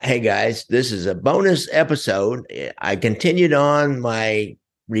Hey guys, this is a bonus episode. I continued on my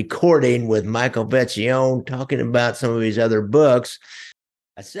recording with Michael Vecchione talking about some of his other books.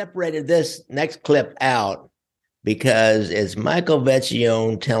 I separated this next clip out because it's Michael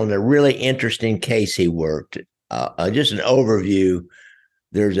Vecchione telling a really interesting case he worked. Just an overview.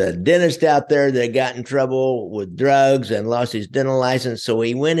 There's a dentist out there that got in trouble with drugs and lost his dental license. So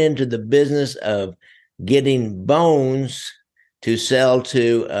he went into the business of getting bones to sell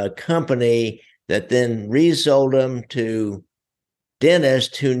to a company that then resold them to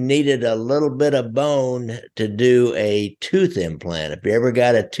dentists who needed a little bit of bone to do a tooth implant. If you ever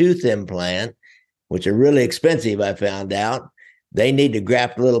got a tooth implant, which are really expensive, I found out, they need to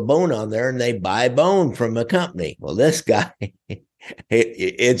graft a little bone on there and they buy bone from a company. Well, this guy,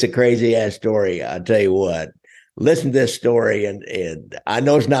 it's a crazy ass story. I'll tell you what. Listen to this story, and I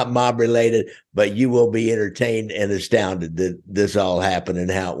know it's not mob related, but you will be entertained and astounded that this all happened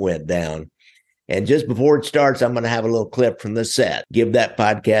and how it went down. And just before it starts, I'm going to have a little clip from the set. Give that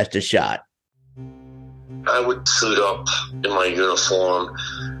podcast a shot. I would suit up in my uniform,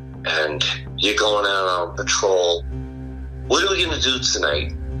 and you're going out on patrol. What are we going to do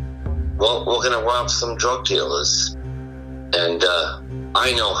tonight? Well, we're going to rob some drug dealers, and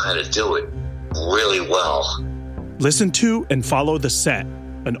I know how to do it really well. Listen to and follow The Set,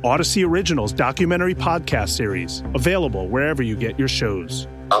 an Odyssey Originals documentary podcast series, available wherever you get your shows.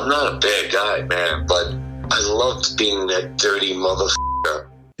 I'm not a bad guy, man, but I loved being that dirty motherfucker.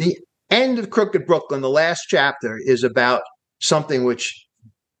 The end of Crooked Brooklyn, the last chapter, is about something which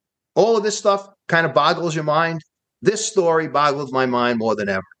all of this stuff kind of boggles your mind. This story boggles my mind more than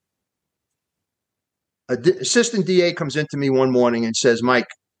ever. Assistant DA comes into me one morning and says, Mike,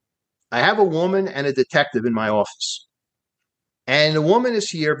 I have a woman and a detective in my office. And the woman is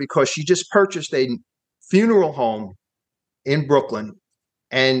here because she just purchased a funeral home in Brooklyn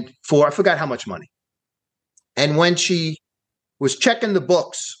and for, I forgot how much money. And when she was checking the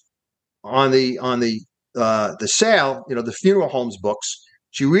books on the sale, the funeral homes books,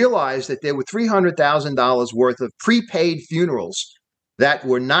 she realized that there were $300,000 worth of prepaid funerals that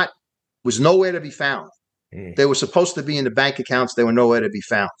was nowhere to be found. They were supposed to be in the bank accounts. They were nowhere to be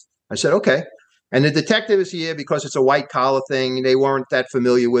found. I said, okay. And the detective is here because it's a white collar thing. They weren't that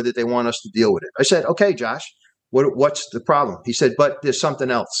familiar with it. They want us to deal with it. I said, okay, Josh, what's the problem? He said, but there's something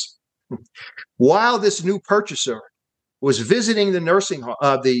else. While this new purchaser was visiting the nursing home,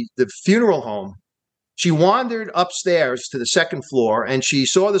 the funeral home, she wandered upstairs to the second floor and she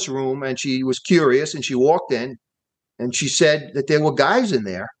saw this room and she was curious and she walked in and she said that there were guys in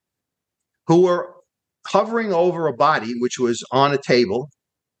there who were hovering over a body, which was on a table.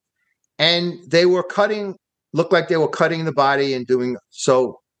 And they were looked like they were cutting the body and doing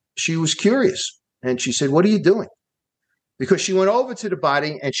so. She was curious and she said, what are you doing? Because she went over to the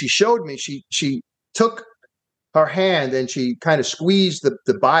body and she showed me, she took her hand and she kind of squeezed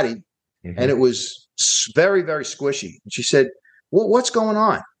the body and it was very, very squishy. And she said, well, what's going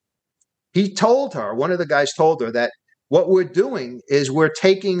on? One of the guys told her that what we're doing is we're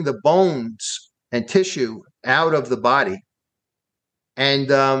taking the bones and tissue out of the body.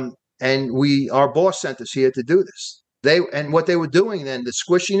 And our boss sent us here to do this. What they were doing then, the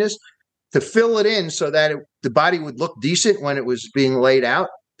squishiness, to fill it in so that the body would look decent when it was being laid out,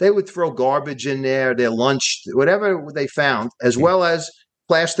 they would throw garbage in there, their lunch, whatever they found, as well as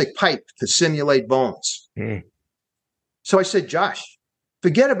plastic pipe to simulate bones. So I said, Josh,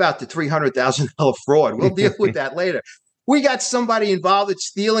 forget about the $300,000 fraud. We'll deal with that later. We got somebody involved in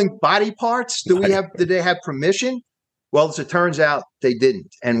stealing body parts. Did they have permission? Well, as it turns out, they didn't.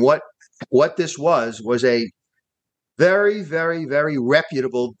 And what this was a very, very, very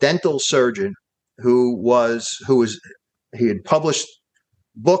reputable dental surgeon who had published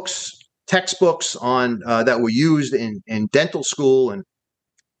textbooks on that were used in dental school, and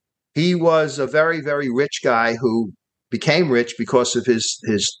he was a very, very rich guy who became rich because of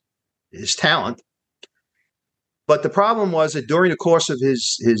his talent. But the problem was that during the course of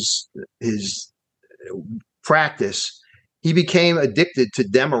his practice, he became addicted to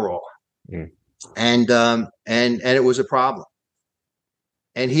Demerol, and it was a problem.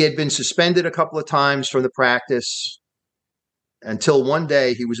 And he had been suspended a couple of times from the practice until one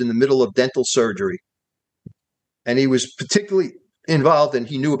day he was in the middle of dental surgery, and he was particularly involved and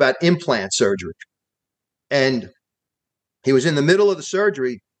he knew about implant surgery. And he was in the middle of the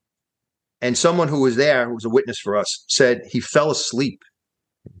surgery, and someone who was there, who was a witness for us, said he fell asleep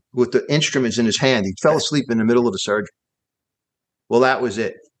with the instruments in his hand. He fell asleep in the middle of the surgery. Well, that was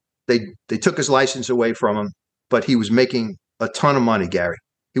it. They took his license away from him, but he was making a ton of money, Gary.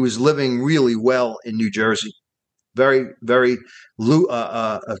 He was living really well in New Jersey. very, very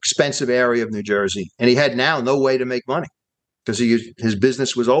expensive area of New Jersey. And he had now no way to make money because his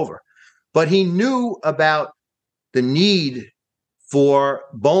business was over. But he knew about the need for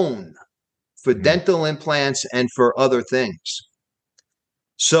bone, for dental implants, and for other things.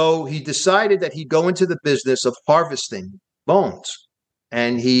 So he decided that he'd go into the business of harvesting bones.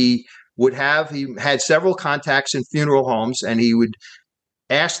 And he had several contacts in funeral homes, and he would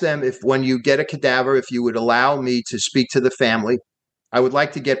ask them, if when you get a cadaver, if you would allow me to speak to the family. I would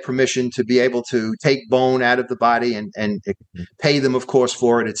like to get permission to be able to take bone out of the body and pay them, of course,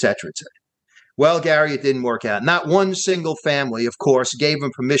 for it, et cetera, et cetera. Well, Gary, it didn't work out. Not one single family, of course, gave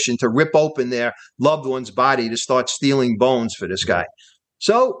him permission to rip open their loved one's body to start stealing bones for this guy.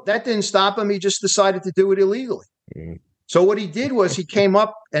 So that didn't stop him. He just decided to do it illegally. So what he did was he came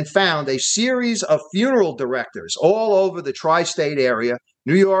up and found a series of funeral directors all over the tri-state area,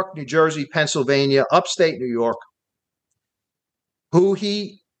 New York, New Jersey, Pennsylvania, upstate New York, who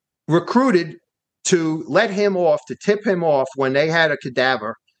he recruited to let him off, to tip him off when they had a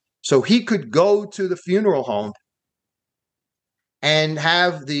cadaver, so he could go to the funeral home and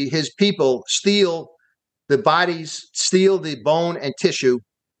have his people steal the bodies, steal the bone and tissue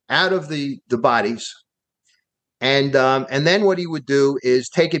out of the bodies. And then what he would do is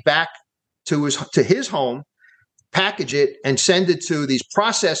take it back to his home, package it, and send it to these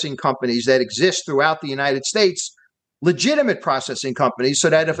processing companies that exist throughout the United States, legitimate processing companies, so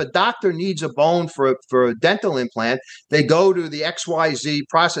that if a doctor needs a bone for a dental implant, they go to the XYZ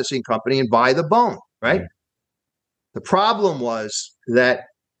processing company and buy the bone, right? The problem was that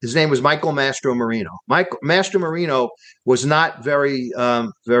his name was Michael Mastromarino. Mastromarino was not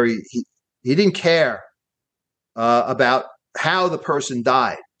he didn't care about how the person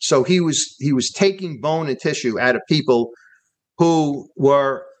died. So he was taking bone and tissue out of people who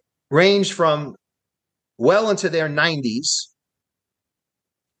were ranged from well into their 90s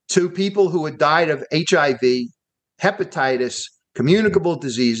to people who had died of HIV, hepatitis, communicable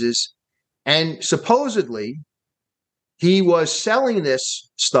diseases, and supposedly he was selling this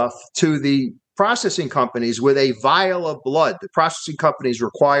stuff to the processing companies with a vial of blood. The processing companies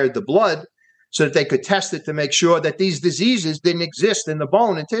required the blood so that they could test it to make sure that these diseases didn't exist in the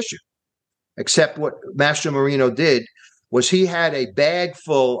bone and tissue. Except what Mastromarino did was he had a bag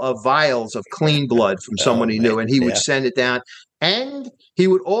full of vials of clean blood from someone he knew, and he would send it down. And he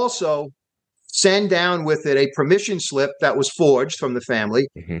would also send down with it a permission slip that was forged from the family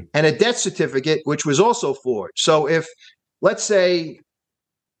and a death certificate, which was also forged. So if, let's say,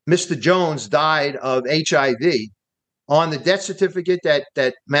 Mr. Jones died of HIV, on the death certificate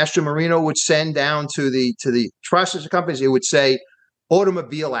that Mastromarino would send down to the processing companies, it would say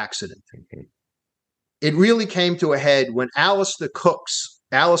automobile accident. It really came to a head when Alice the Cook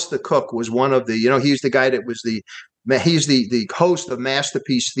was one of the, he's the guy that was he's the host of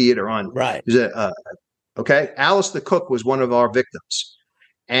Masterpiece Theater on. Right. Okay. Alice the Cook was one of our victims.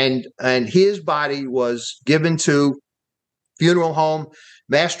 And his body was given to funeral home.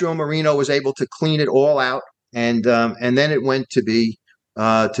 Mastromarino was able to clean it all out. And then it went to be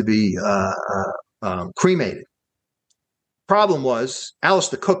cremated. Problem was Alice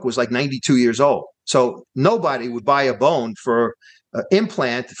the Cook was like 92 years old. So nobody would buy a bone for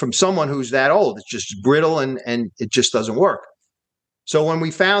implant from someone who's that old. It's just brittle and it just doesn't work. So when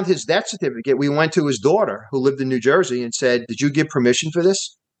we found his death certificate, we went to his daughter who lived in New Jersey and said, "Did you give permission for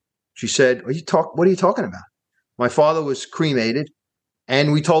this?" She said, "What are you talking about? My father was cremated."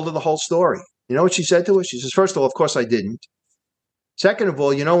 And we told her the whole story. You know what she said to us? She says, "First of all, of course I didn't. Second of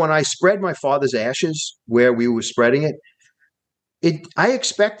all, when I spread my father's ashes where we were spreading it, I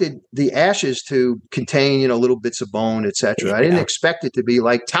expected the ashes to contain, little bits of bone, etc. I didn't expect it to be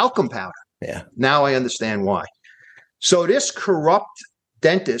like talcum powder." Yeah. Now I understand why. So this corrupt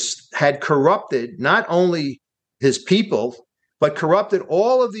dentist had corrupted not only his people, but corrupted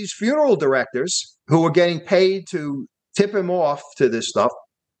all of these funeral directors who were getting paid to tip him off to this stuff.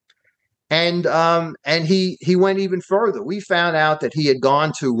 And he went even further. We found out that he had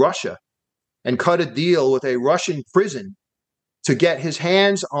gone to Russia and cut a deal with a Russian prison to get his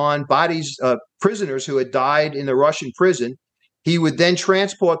hands on bodies of prisoners who had died in the Russian prison. He would then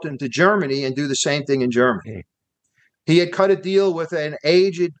transport them to Germany and do the same thing in Germany. He had cut a deal with an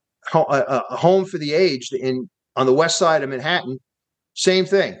a home for the aged on the west side of Manhattan. Same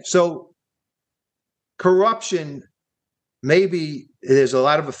thing. So corruption, maybe there's a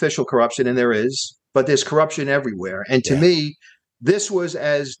lot of official corruption, and there is, but there's corruption everywhere. And to me, this was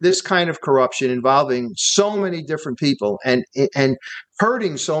this kind of corruption involving so many different people and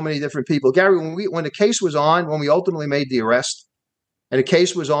hurting so many different people. Gary, when the case was on, when we ultimately made the arrest, and the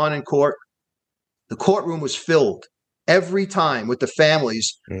case was on in court, the courtroom was filled every time with the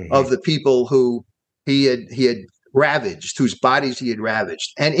families of the people who he had ravaged, whose bodies he had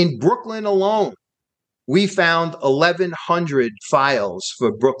ravaged. And in Brooklyn alone, we found 1,100 files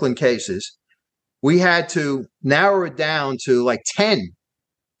for Brooklyn cases. We had to narrow it down to like 10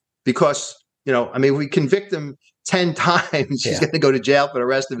 because, we convict him 10 times. He's going to go to jail for the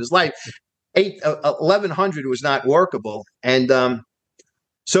rest of his life. 1,100 was not workable. And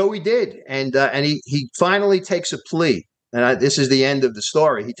so we did. And he finally takes a plea. And this is the end of the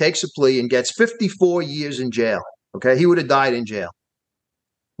story. He takes a plea and gets 54 years in jail. Okay. He would have died in jail,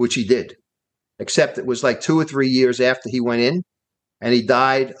 which he did, except it was like 2 or 3 years after he went in, and he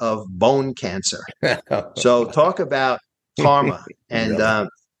died of bone cancer. So talk about karma. And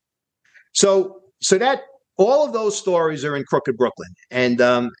so that all of those stories are in Crooked Brooklyn. And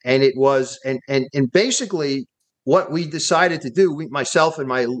it was, and basically what we decided to do, myself and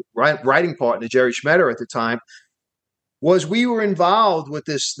my writing partner, Jerry Schmetter at the time, was we were involved with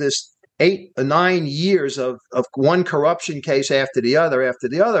this 8 or 9 years of one corruption case after the other.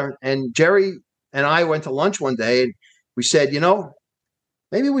 And Jerry and I went to lunch one day and we said,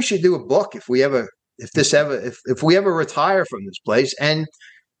 maybe we should do a book if we ever retire from this place. And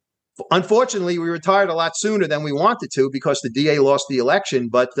unfortunately, we retired a lot sooner than we wanted to because the DA lost the election.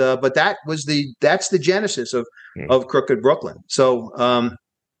 But that's the genesis of Crooked Brooklyn. So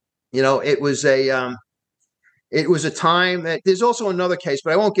it was a time that there's also another case,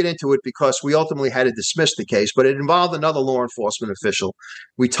 but I won't get into it because we ultimately had to dismiss the case, but it involved another law enforcement official.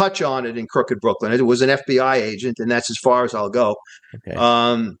 We touch on it in Crooked Brooklyn. It was an FBI agent, and that's as far as I'll go. Okay.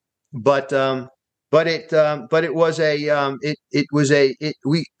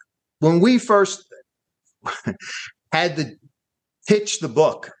 When we first had to pitch the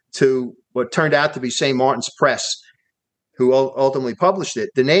book to what turned out to be St. Martin's Press, who ultimately published it,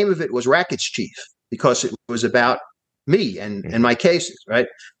 the name of it was Rackets Chief, because it was about me and my cases, right?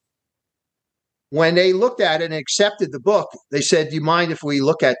 When they looked at it and accepted the book, they said, do you mind if we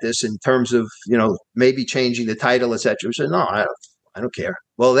look at this in terms of, maybe changing the title, et cetera? We said, no, I don't care.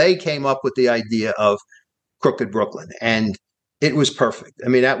 Well, they came up with the idea of Crooked Brooklyn, and it was perfect. I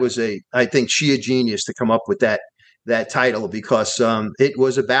mean, that was I think, sheer genius to come up with that title, because it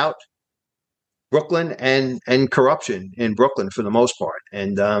was about Brooklyn and corruption in Brooklyn for the most part.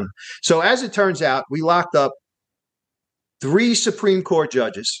 And so as it turns out, we locked up 3 Supreme Court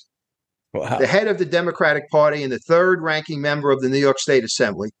judges, wow, the head of the Democratic Party and the 3rd ranking member of the New York State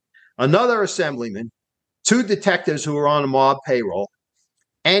Assembly, another assemblyman, 2 detectives who were on a mob payroll,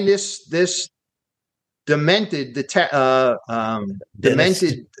 and this demented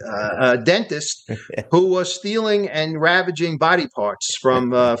dentist who was stealing and ravaging body parts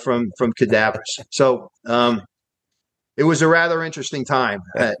from cadavers. So it was a rather interesting time.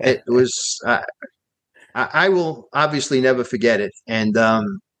 It was. I will obviously never forget it, and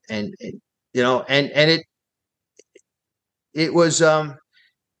it was.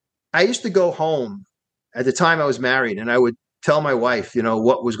 I used to go home at the time I was married, and I would tell my wife,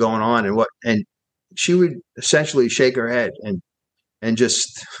 what was going on and she would essentially shake her head and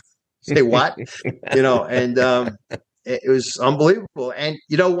just say, what? And it was unbelievable. And,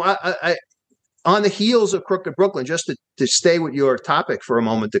 I on the heels of Crooked Brooklyn, just to stay with your topic for a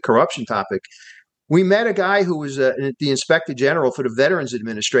moment, the corruption topic, we met a guy who was the Inspector General for the Veterans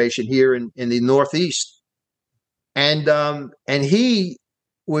Administration here in the Northeast. And he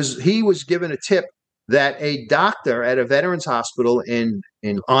was given a tip that a doctor at a veterans hospital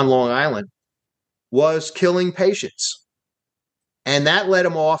on Long Island was killing patients. And that led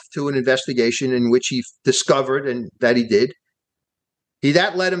him off to an investigation in which he discovered, and that he did.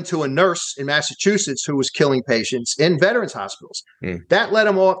 That led him to a nurse in Massachusetts who was killing patients in veterans hospitals. That led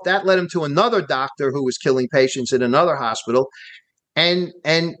him to another doctor who was killing patients in another hospital. And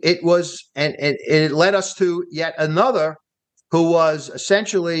it led us to yet another who was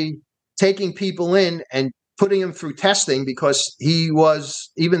essentially taking people in and putting them through testing, because he was,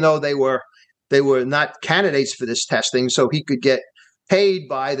 even though they were not candidates for this testing, so he could get paid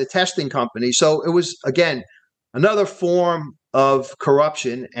by the testing company. So it was, again, another form of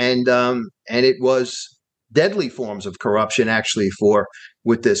corruption, and it was deadly forms of corruption actually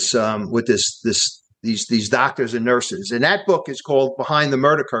with these doctors and nurses. And that book is called Behind the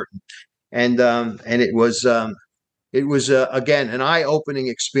Murder Curtain, and it was again an eye-opening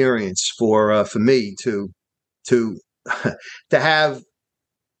experience for me to have.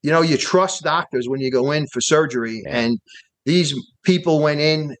 You trust doctors when you go in for surgery, and these people went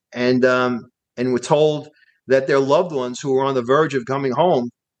in and were told that their loved ones who were on the verge of coming home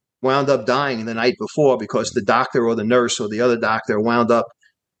wound up dying the night before because the doctor or the nurse or the other doctor wound up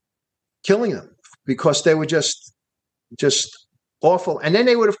killing them, because they were just awful. And then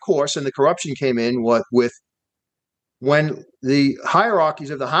they would, of course, and the corruption came in with when the hierarchies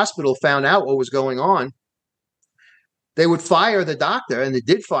of the hospital found out what was going on, they would fire the doctor, and they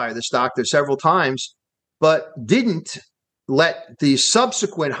did fire this doctor several times, but didn't let the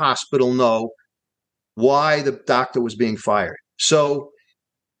subsequent hospital know why the doctor was being fired. So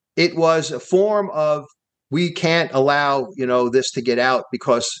it was a form of, we can't allow, this to get out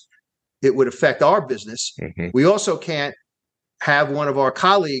because it would affect our business. Mm-hmm. We also can't have one of our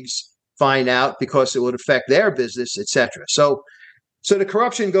colleagues find out because it would affect their business, etc. So the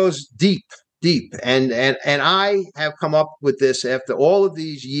corruption goes deep. And I have come up with this after all of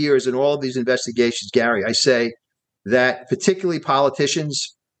these years and all of these investigations, Gary. I say that particularly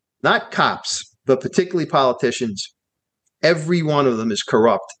politicians, not cops, but particularly politicians, every one of them is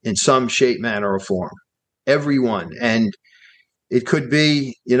corrupt in some shape, manner, or form. Every one. And it could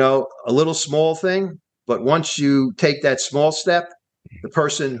be, a little small thing, but once you take that small step, the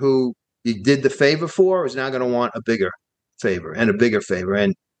person who you did the favor for is now going to want a bigger favor and a bigger favor.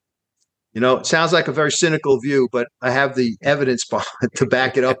 And, it sounds like a very cynical view, but I have the evidence to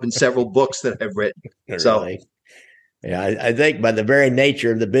back it up in several books that I've written. Really? So, yeah, I think by the very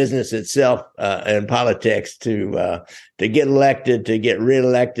nature of the business itself and politics, to get elected, to get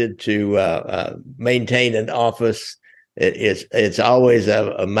reelected, to maintain an office, it's always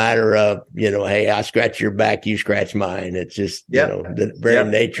a matter of, hey, I scratch your back, you scratch mine. It's just, the very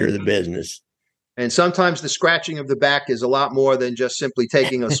nature of the business. And sometimes the scratching of the back is a lot more than just simply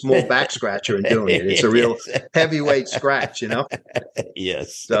taking a small back scratcher and doing it. It's a real heavyweight scratch,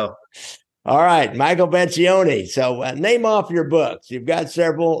 Yes. So. All right, Michael Vecchione. So name off your books. You've got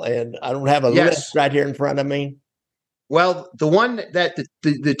several, and I don't have a list right here in front of me. Well, the one that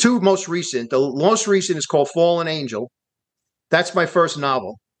the two most recent, the most recent is called Fallen Angel. That's my first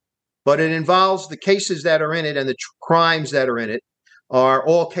novel, but it involves the cases that are in it, and the crimes that are in it are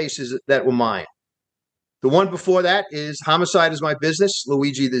all cases that were mine. The one before that is Homicide is My Business,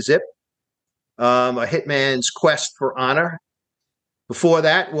 Luigi the Zip, a hitman's quest for honor. Before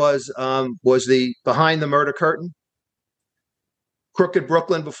that was the Behind the Murder Curtain, Crooked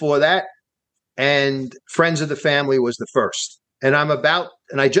Brooklyn before that, and Friends of the Family was the first. And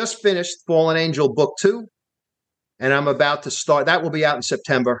I just finished Fallen Angel Book 2, and I'm about to start. That will be out in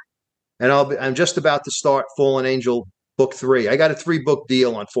September, and I'm just about to start Fallen Angel Book 3. I got a 3-book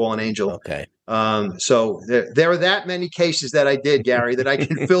deal on Fallen Angel. Okay. So there are that many cases that I did, Gary, that I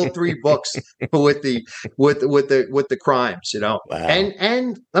can fill 3 books with the crimes, Wow.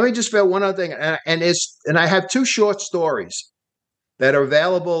 And let me just fill one other thing, and I have 2 short stories that are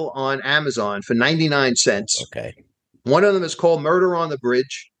available on Amazon for 99 cents. Okay. One of them is called Murder on the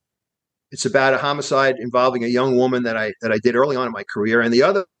Bridge. It's about a homicide involving a young woman that I did early on in my career, and the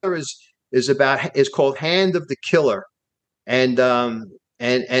other is called Hand of the Killer, and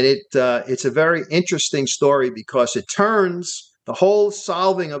it's a very interesting story because the whole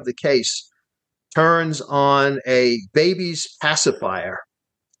solving of the case turns on a baby's pacifier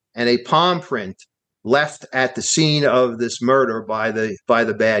and a palm print left at the scene of this murder by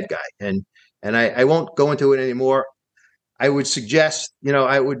the bad guy. And I won't go into it anymore. I would suggest,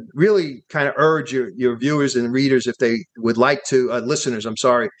 I would really kind of urge your viewers and readers, if they would like to, listeners, I'm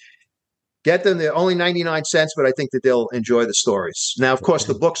sorry, get them. They're only 99 cents, but I think that they'll enjoy the stories. Now, of course,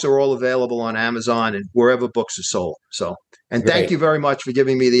 the books are all available on Amazon and wherever books are sold. So, and Great. Thank you very much for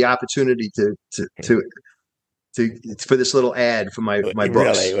giving me the opportunity for this little ad for my books.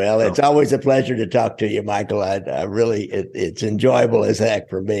 Really? Well, it's always a pleasure to talk to you, Michael. I really, it's enjoyable as heck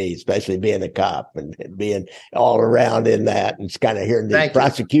for me, especially being a cop and being all around in that and kind of hearing the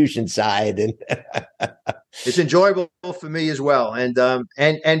prosecution side. And it's enjoyable for me as well. And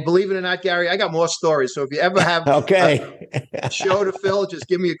believe it or not, Gary, I got more stories. So if you ever have a show to fill, just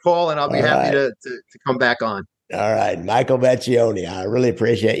give me a call and I'll be happy to come back on. All right. Michael Vecchione. I really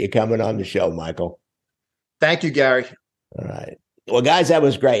appreciate you coming on the show, Michael. Thank you, Gary. All right. Well, guys, that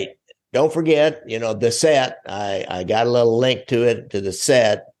was great. Don't forget, the set. I got a little link to it, to the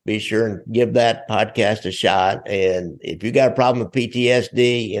set. Be sure and give that podcast a shot. And if you got a problem with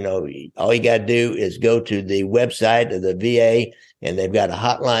PTSD, all you got to do is go to the website of the VA, and they've got a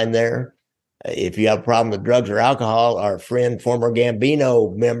hotline there. If you have a problem with drugs or alcohol, our friend, former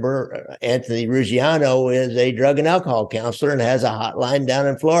Gambino member, Anthony Ruggiano, is a drug and alcohol counselor and has a hotline down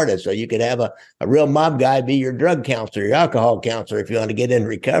in Florida. So you could have a real mob guy be your drug counselor, your alcohol counselor, if you want to get in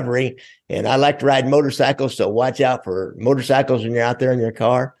recovery. And I like to ride motorcycles, so watch out for motorcycles when you're out there in your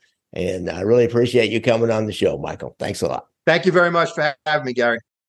car. And I really appreciate you coming on the show, Michael. Thanks a lot. Thank you very much for having me, Gary.